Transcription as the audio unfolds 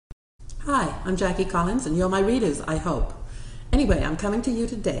Hi, I'm Jackie Collins, and you're my readers, I hope. Anyway, I'm coming to you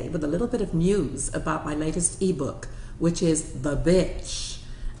today with a little bit of news about my latest ebook, which is The Bitch.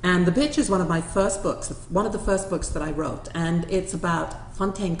 And The Bitch is one of my first books, one of the first books that I wrote, and it's about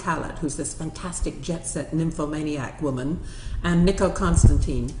Fontaine Kallert, who's this fantastic jet-set nymphomaniac woman, and Nico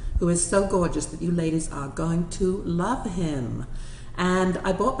Constantine, who is so gorgeous that you ladies are going to love him. And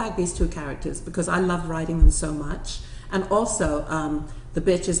I brought back these two characters because I love writing them so much. And also, The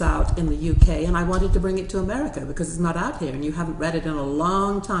Bitch is out in the UK, and I wanted to bring it to America because it's not out here, and you haven't read it in a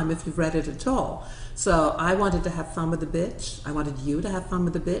long time if you've read it at all. So I wanted to have fun with The Bitch. I wanted you to have fun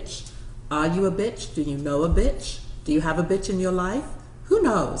with The Bitch. Are you a bitch? Do you know a bitch? Do you have a bitch in your life? Who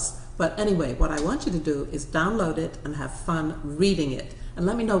knows? But anyway, what I want you to do is download it and have fun reading it. And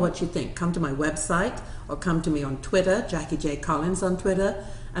let me know what you think. Come to my website or come to me on Twitter, Jackie J. Collins on Twitter,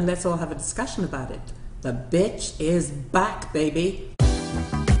 and let's all have a discussion about it. The bitch is back, baby.